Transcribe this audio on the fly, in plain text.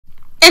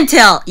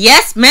Until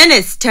yes,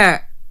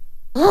 Minister.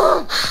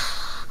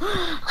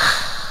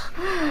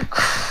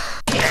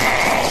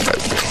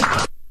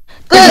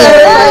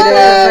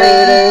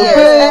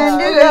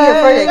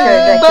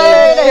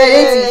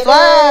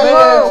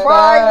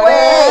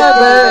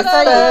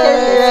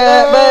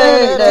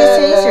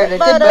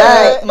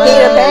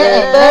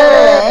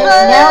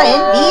 Now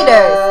in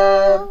meters.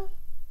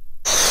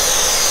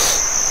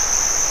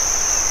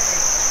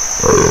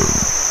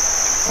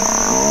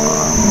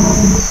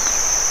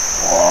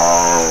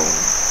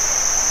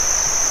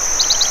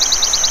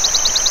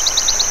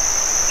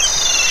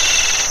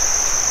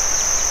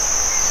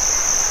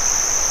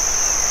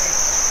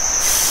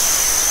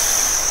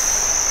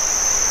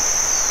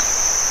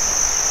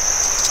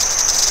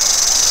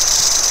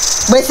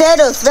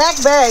 Mazda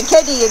Snak Bar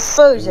Candy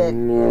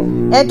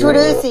Explosion.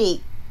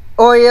 Introducing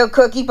Oreo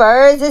Cookie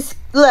Bars is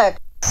look.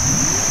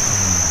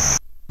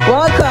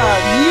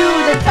 Welcome you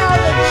to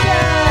television.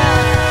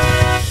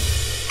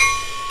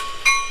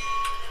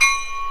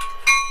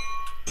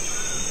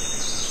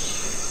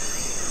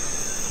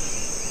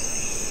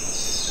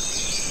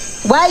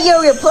 Why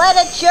your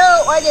planet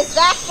show or the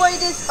snack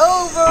point is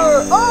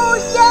over. Oh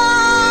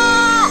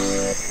yeah!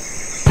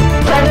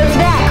 Planet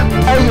Snack,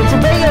 are you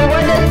familiar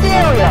with the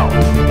cereal?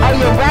 Are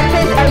your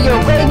breakfast, are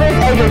your flavors,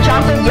 are your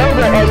chocolate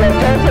yogurt, are your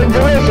perfect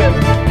delicious?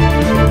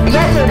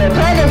 Yes, sir, the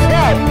Planet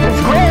Snack is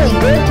really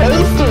good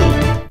tasty.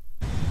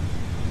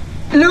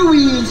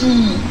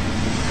 Luigi!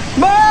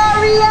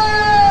 Mario!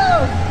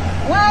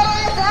 What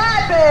has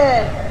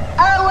happened?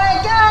 Oh my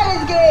god,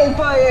 it's getting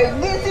fired!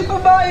 This Super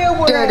Mario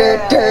World!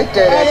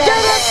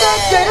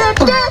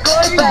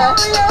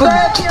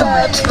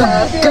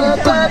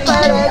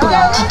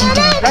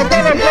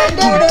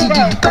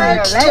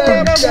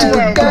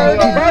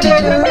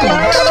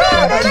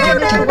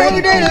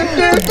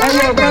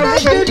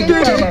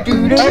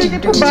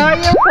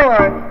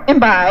 And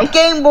buy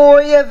Game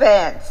Boy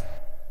Advance.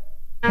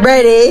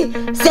 Ready,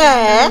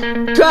 set,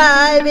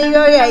 driving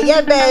on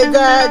your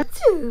Mazda.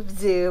 Zoom,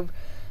 zoom.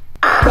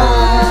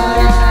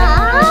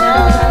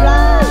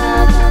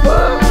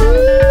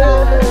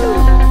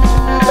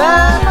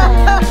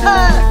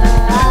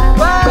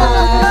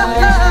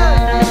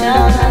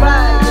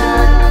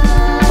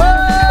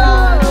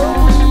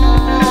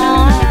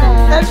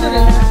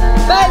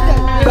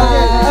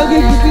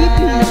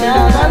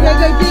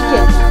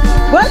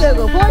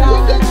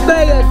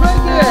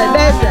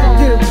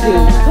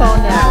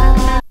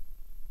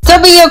 Tell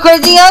me you're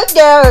crazy out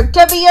there.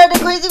 Tell me you're the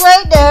crazy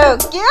right now.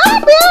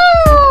 Yup,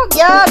 yup,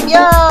 yup,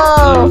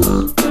 yup.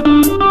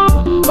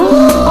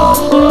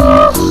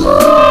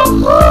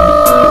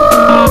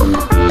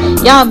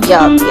 Yum,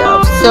 yum,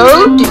 yum. So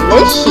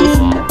delicious.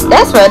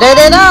 That's right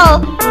at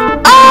all.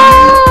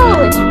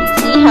 Oh,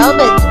 see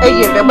Hellmann. Are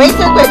you the way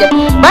so good?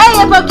 Buy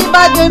a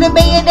Pokemon doing a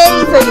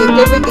mayonnaise so you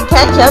can get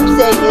ketchup,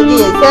 say you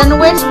need a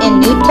sandwich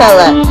and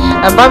Nutella.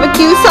 A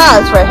barbecue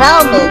sauce for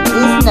Hellmann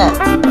is nuts.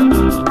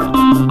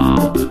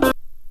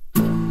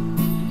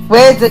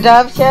 Where's the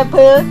Dove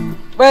shampoo?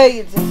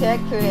 Where's the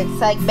shampoo?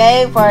 It's like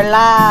made for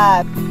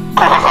life.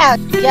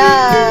 Yo,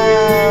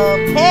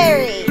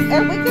 Perry.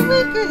 And we can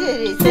look at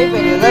it. Say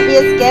when you love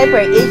your skin for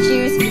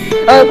issues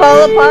or fall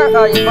apart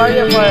or you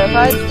borrow for a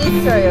fun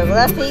sticks or you're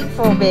laughing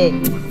for me.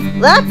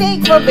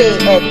 Laughing for me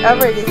and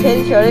over the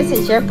 10 shoulders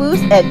and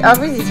shampoos and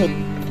over the 10.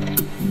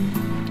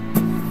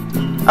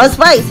 Oh,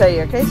 Spice, so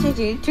you're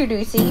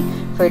introducing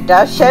for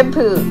Dove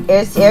shampoo.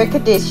 It's air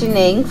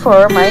conditioning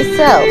for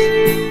myself.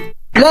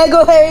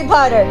 Lego Harry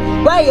Potter,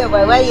 where you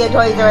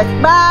Toys R Us,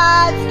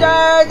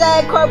 Monsters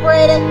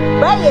Incorporated,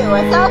 where you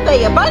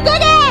Sophia, look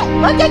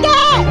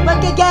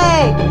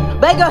again,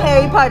 Lego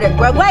Harry Potter,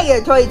 where you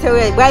Toys R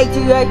Us, where to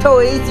your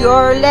toys,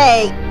 your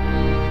leg.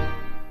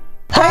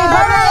 Harry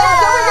Potter,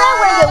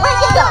 where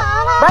you go,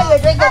 where you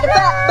drink at the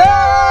back,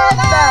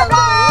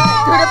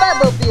 to the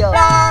Batmobile,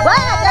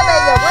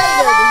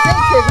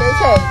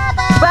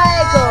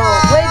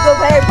 Lego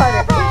Harry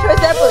Potter, Intro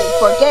Assembly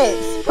for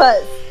games,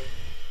 plus.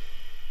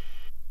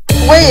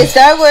 Where you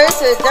Star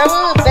Wars and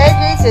double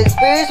batteries and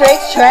spruce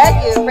race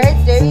track, your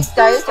friends Davey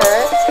Stars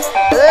are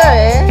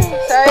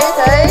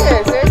sorry,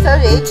 here's how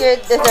the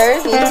ancient the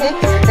third music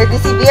that the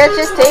CBS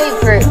just taking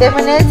for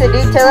eminence and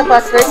new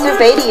Teleport versus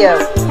radio.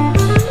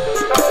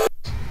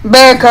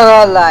 America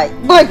Online,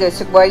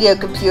 where your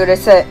computer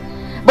set.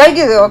 Where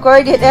you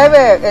recorded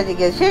ever and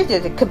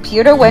the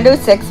computer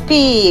Windows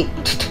XP.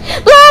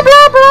 Blah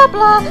blah blah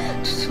blah.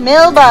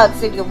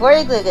 Mailbox and your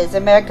workload is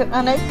American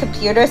Online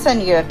computers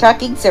and your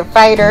talking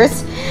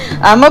fighters.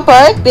 I'm a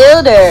product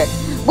builder.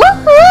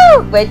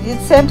 Woohoo! When you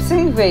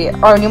Samsung video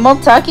animal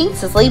talking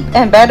to sleep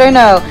and better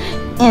know.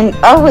 And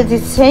always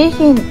it's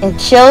taking and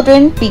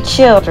children be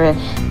children.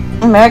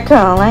 American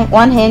Online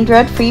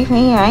 100 free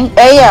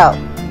AOL.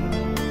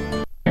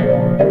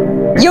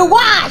 You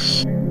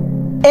wash!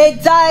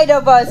 Inside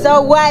of us,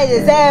 so white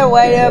as air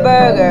with a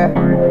burger.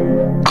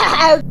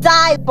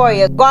 Outside for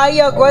you, while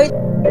you're great,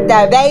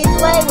 the base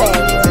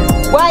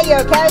with. While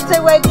you're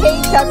counting with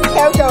King, some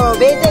couch or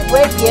visit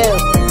with you.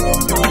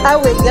 I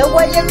will go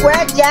when you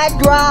grab that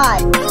dry.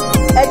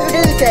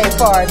 Introducing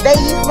for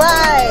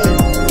Baseline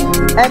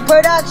and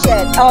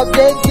production of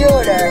the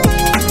computer.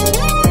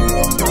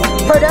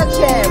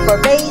 Production for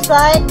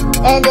Baseline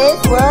and this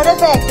world of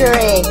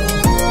factory.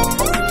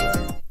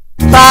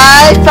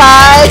 5,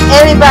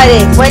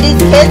 everybody, Wendy's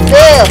kids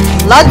feel.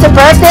 Lots of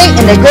perfect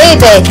and a great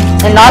day,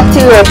 and not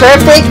too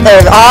perfect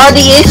of all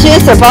the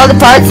issues of all the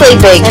parts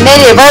sleeping. And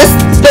many of us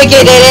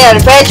picking it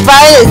in. French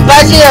fries,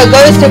 especially a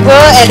goes to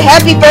grow, and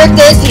happy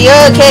birthday to you,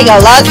 King.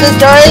 Lots of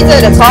stories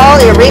of the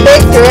Paul and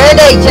remix to our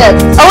nation.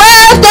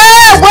 Around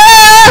the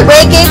world,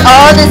 breaking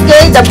all the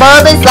skates, the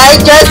moments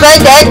like just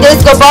like that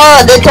disco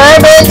ball,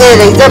 determined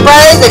and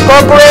surprise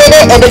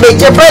incorporated in the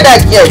major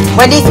production.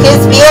 Wendy's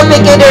kids feel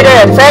picking it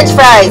in. French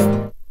fries.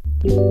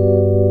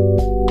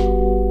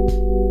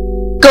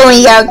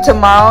 Going out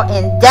tomorrow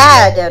and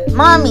Dad,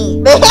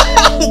 Mommy makes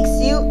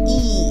you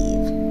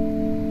Eve.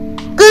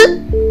 Good.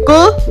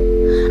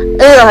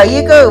 Here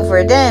you go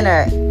for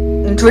dinner.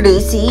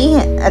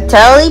 Introducing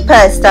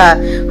Italpasta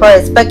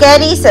for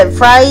spaghettis and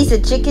fries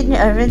and chicken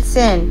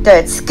and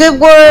that's good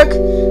work.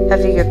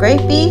 Having your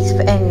great beef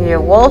and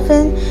your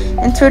wolfen.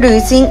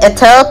 Introducing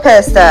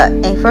Italpasta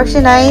and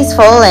fractionized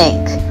full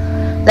length.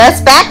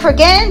 That's back for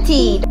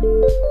guaranteed.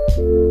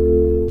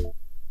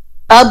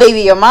 I'll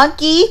baby your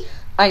monkey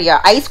on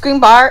your ice cream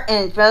bar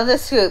and Milka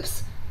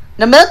scoops.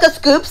 The Milka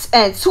scoops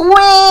and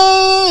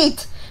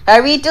sweet!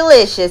 Very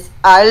delicious.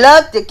 I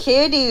love the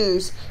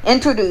kiddos.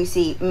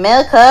 Introducing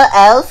Milka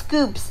L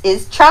scoops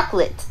is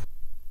chocolate.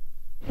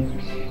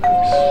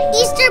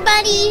 Easter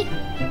Bunny!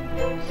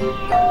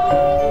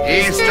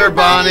 Easter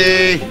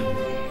Bunny!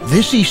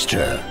 This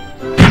Easter,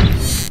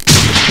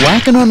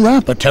 whack and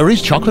unwrap a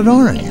Terry's Chocolate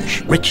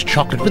Orange. Rich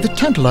chocolate with a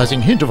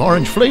tantalizing hint of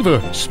orange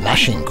flavor.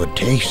 Smashing good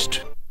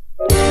taste.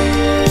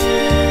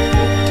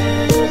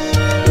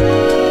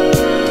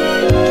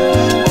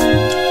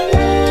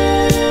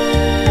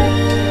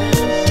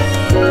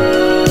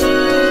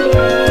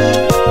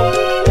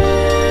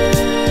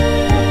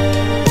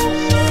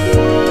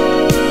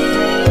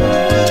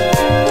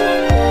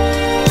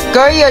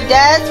 Go your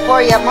dads,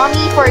 for your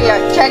mommy, for your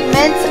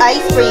Checkments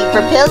ice cream,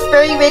 for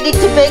Pillsbury ready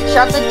to bake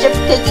chocolate chip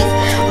cookies.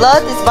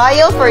 Love is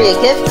vial for your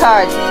gift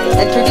cards.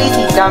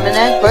 Introducing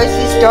dominant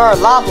grocery store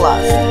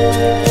Loblaws.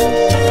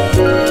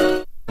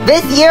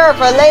 This year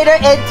for later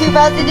in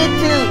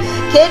 2002.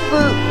 Kid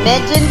Boo,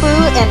 Mention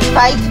Boo, and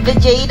Fight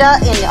Vegeta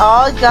in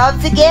all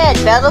jobs again.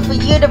 Battle for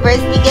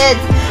Universe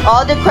begins.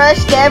 All the crush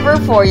ever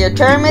for your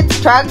tournaments,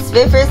 trucks,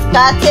 Swiffers,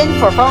 cotton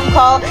for phone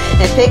call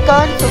and pick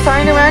on. So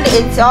turn around,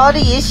 it's all the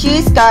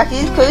issues. Scott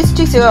is close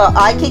to so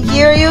I can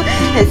hear you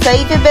and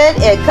save a bit.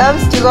 It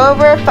comes to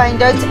over.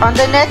 Find out on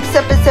the next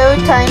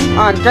episode time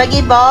on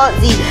Dragon Ball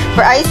Z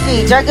for ice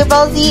cream. Dragon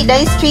Ball Z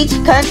Nice Treat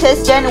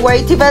Contest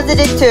January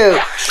 2002.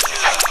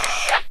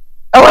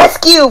 A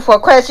rescue for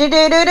question.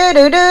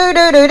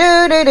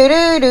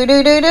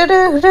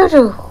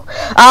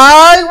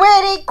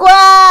 Already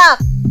quack.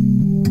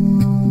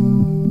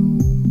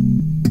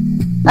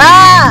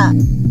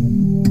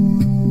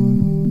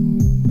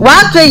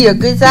 Walk through your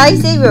good size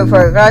saver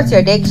for cross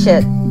your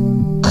addiction.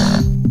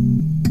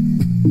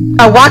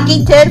 A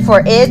Walkington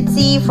for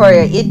NC for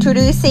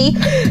introducing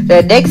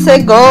the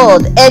Nixon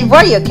Gold. And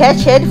for your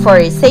catch head for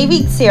a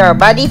saving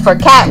ceremony for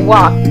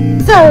catwalk.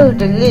 So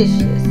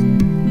delicious.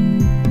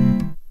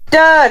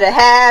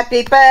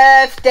 Happy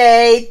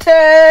birthday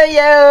to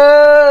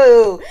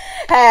you.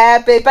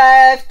 Happy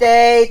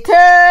birthday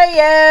to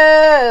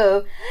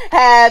you.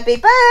 Happy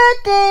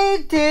birthday,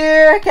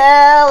 dear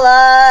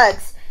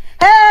Kellogg's.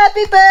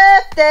 Happy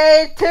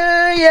birthday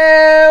to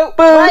you.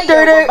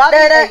 Your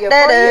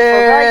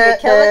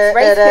Kellogg's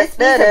Rice Krispies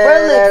and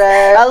Fruit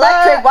Loops,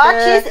 electric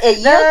watches, and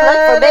you look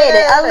for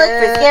beta. I look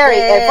for scary,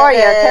 and for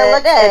your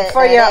Kellogg's, and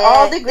for your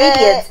all the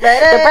ingredients,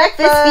 the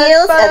breakfast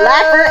feels, and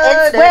laughter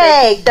and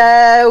swag.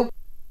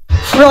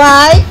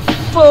 Fly,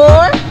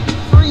 4,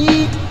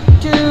 3,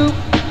 2,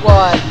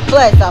 1.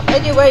 Blast off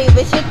anywhere you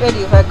wish it,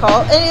 ready for a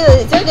call.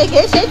 Anyway, so they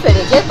get shit for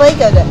the get play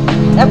of it.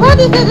 And what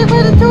is it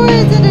for the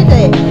toys in the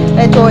day?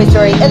 A Toy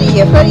Story, any of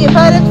your funny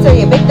products, or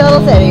your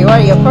McDonald's, and you are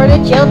your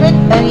important children,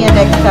 and your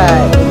next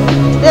time.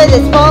 Then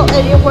it's fall,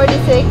 and you're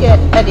 46,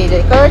 and you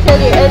the course,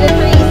 and your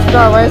trees,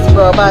 Star Wars,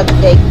 robot,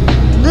 steak.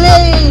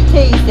 Blue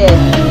tasted.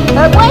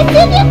 And what's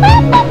in your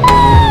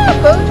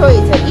mouth? Go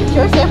toys, and eat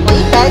your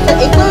simply bags are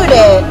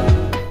included.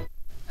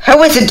 I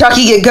wasn't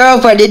talking to a girl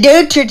for the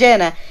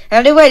nutrition.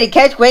 I'm the way to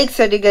catch wakes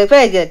so you get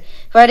pregnant.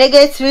 For they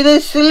get through the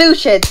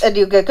solutions and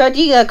you get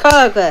cutting a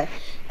car.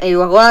 And you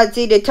want to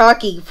see the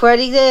talking for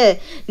the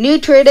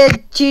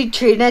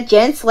nutrient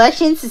gents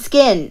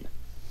skin.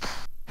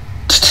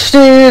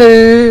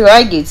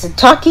 I need some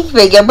talking for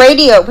your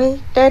radio.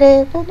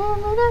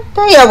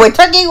 Yeah, we're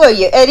talking where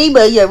you're Eddie,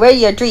 where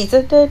you're trees.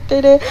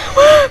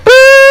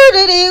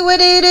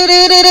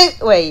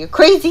 Where you're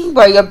crazy,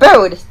 where you're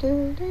bird.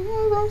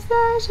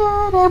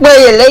 Where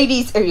your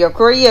ladies or your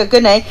Korea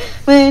good night.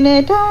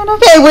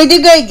 Okay, where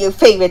you go, your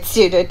favorite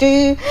student.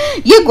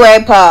 Your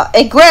grandpa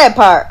and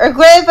grandpa or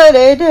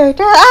grandfather.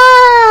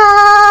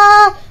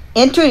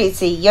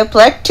 Introducing your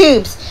plug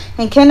tubes.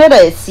 In Canada,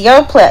 it's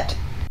your plug.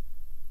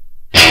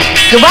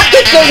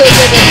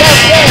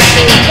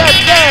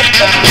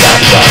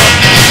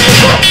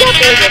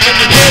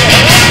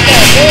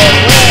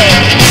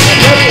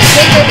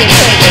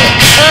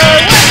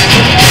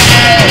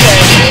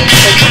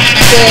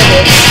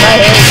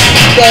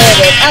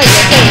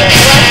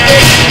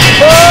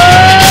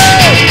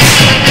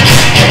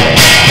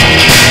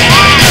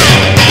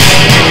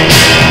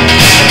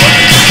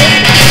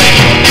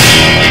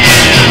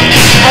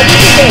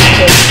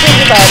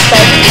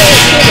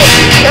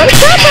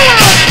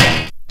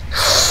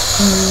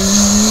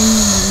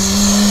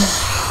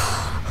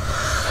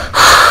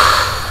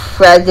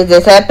 Why did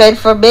this happen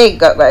for me?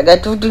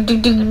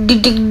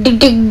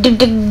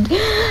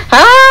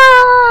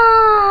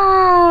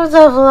 House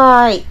of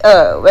light.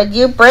 Oh, when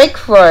you break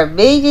for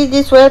me, you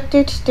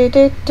disrupted.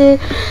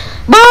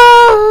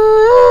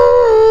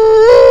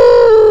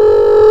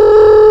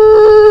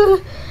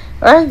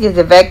 Or did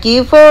the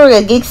vacuum for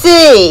a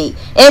Gixie?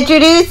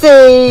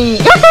 Introducing.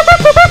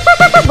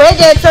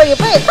 Brandon, so you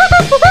play.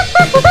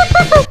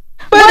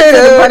 Once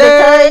upon a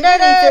time,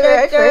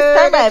 first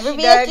time I ever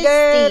met you,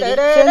 Stevie.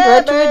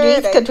 Go to a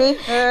dreams country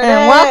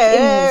and walk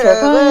in the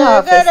circle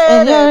office,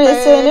 and you're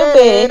in a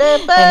bed,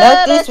 and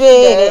not this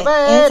way,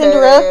 and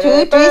Cinderella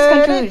to a dreams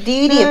country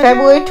DVD of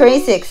February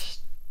 26th.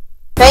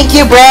 Thank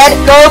you, Brad.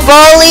 Go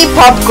Bowley,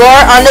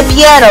 popcorn on the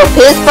piano.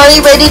 Piss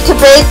Buddy ready to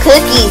bake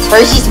cookies.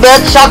 Hershey's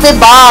milk chocolate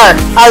bar.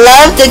 I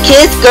love the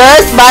Kiss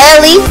Girls,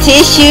 Smiley,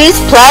 tissues,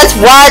 plus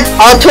one.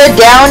 Ultra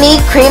Downy,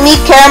 creamy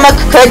caramel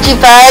crunchy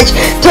fudge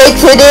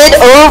takes it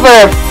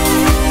over.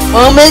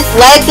 Moments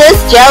like this,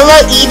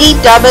 Jello eating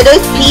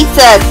Domino's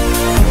pizza.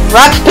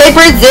 Rock,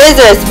 paper,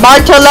 scissors.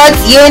 Martellon's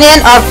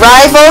Union of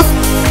Rivals.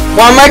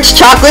 Walmart's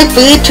chocolate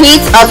food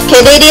treats of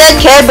Canadian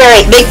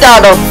Cadbury,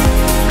 McDonough.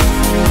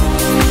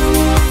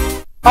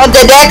 On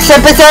the next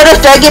episode of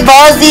Dragon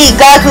Ball Z,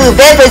 Goku,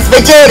 Vipers,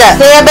 Vegeta,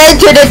 Hellmann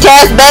to the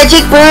test, Magic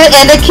Brew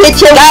in the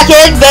kitchen,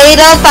 Rocket,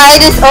 Veda,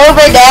 fight is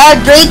over now,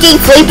 drinking,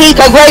 sleeping,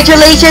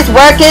 congratulations,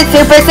 working,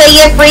 Super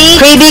Saiyan free,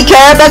 creamy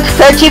caramel,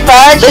 crunchy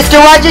fudge,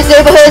 Mr. Rogers'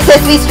 Neighborhood,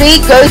 Sesame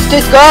Street, goes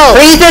to school,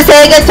 Frieza,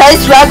 Sega, tight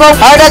struggle,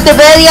 Heart of the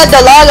Million, the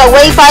long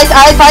away fights,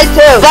 I fight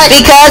too, but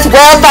because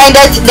we'll find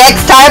us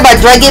next time on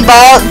Dragon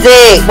Ball Z.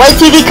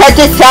 YTV cut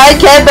this time,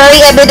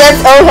 Cadbury,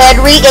 M&M's, O.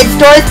 Henry, in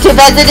stores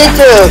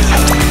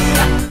 2002.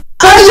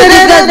 Why you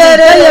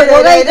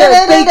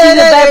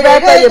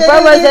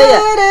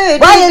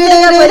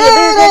doing up with your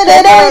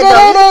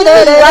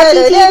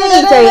watching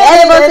TV? So your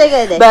animals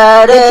singing it.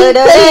 Keep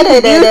playing the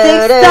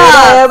music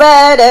stop.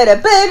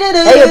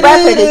 Hey, your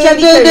breakfast, the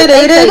chubby shirt, the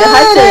eggs, the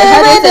hot shirt,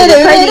 the honey,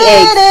 the crazy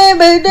eggs.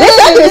 This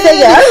actor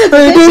singing,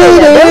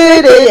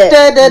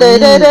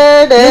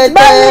 This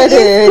button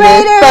is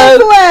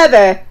greater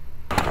forever.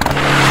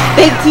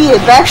 Big T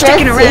is back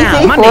at 4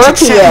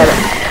 p.m.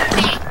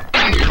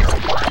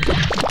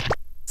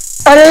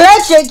 An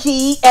election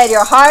key and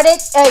your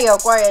heartache and your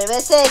quarter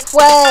mistake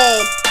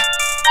Wade.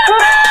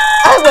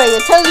 I will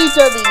you tell you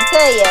to be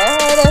saying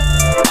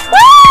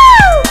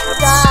woo!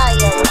 Die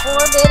your 4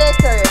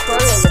 minutes or your 4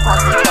 minutes of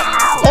talking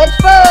stuff.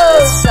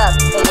 Headphones stuff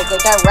and you get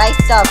that right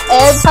stuff.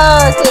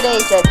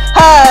 Impersonation.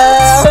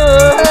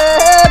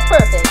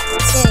 Perfect.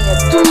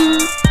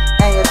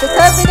 And your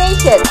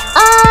determination.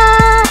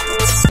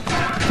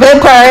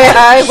 Vampire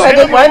I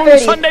wanted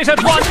 130. Sundays at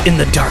 1 in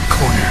the dark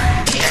corner.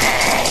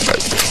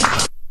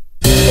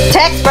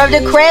 Text from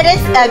the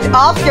credits and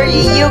after you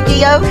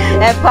Yu-Gi-Oh!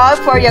 And pause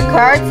for your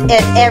cards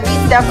and every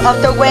step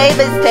of the way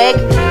mistake.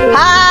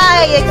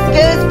 Hi,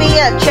 excuse me,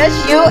 I trust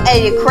you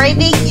and you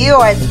craving you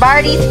are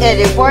Smarties and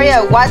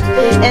Euphoria what's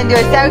and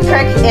your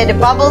soundtracks and the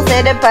bubbles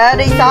and the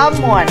body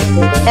someone.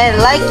 And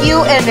like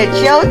you and the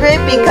children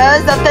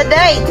because of the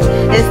date.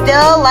 It's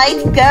still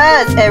light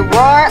guns and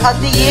roar of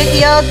the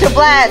Yu-Gi-Oh! To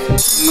blast.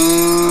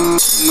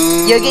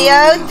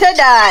 Yu-Gi-Oh!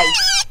 Tonight.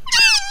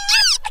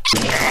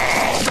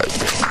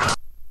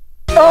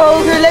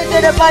 Oh, you're listening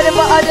to the bottom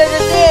under the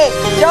sea.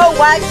 Don't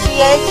watch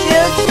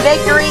Shoes,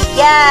 Victory,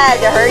 yeah.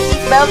 The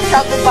Hershey's milk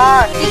chocolate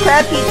bar. The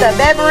crab pizza,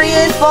 memory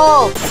is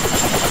full.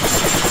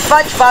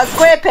 SpongeBob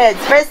SquarePants,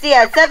 Christie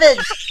at 7.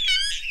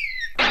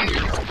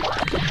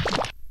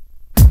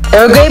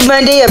 Have a great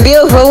Monday, a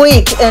beautiful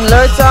week, and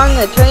Lord Song,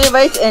 a train of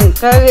ice, and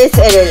Congress,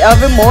 and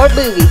other more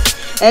movies.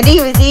 And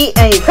DVD,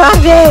 and your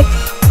convict.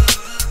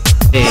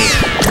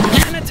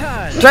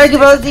 Dragon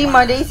Ball Z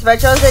Monday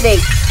specials at 8.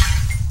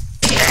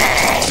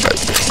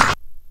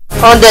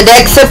 On the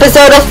next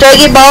episode of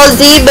Dragon Ball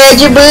Z,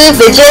 Magic Blue,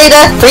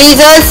 Vegeta,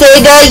 Frieza,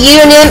 Sega,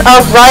 Union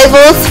of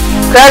Rivals,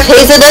 craft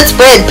hazelnut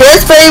spread,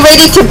 Pillsbury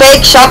ready to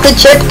bake chocolate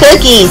chip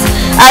cookies,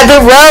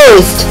 Ivan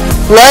Roast,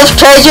 love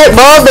treasure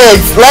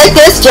moments, like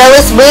this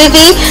jealous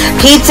movie,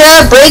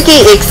 pizza, breaking,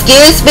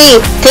 excuse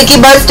me,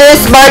 Cookie Monster,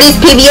 Smarties,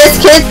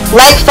 PBS Kids,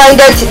 like find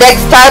out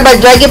next time on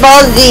Dragon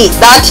Ball Z,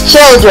 not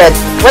children.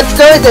 What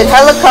goes in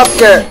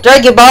helicopter?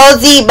 Dragon Ball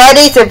Z,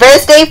 Monday to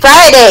Thursday,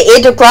 Friday,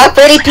 8 o'clock,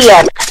 30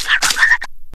 p.m.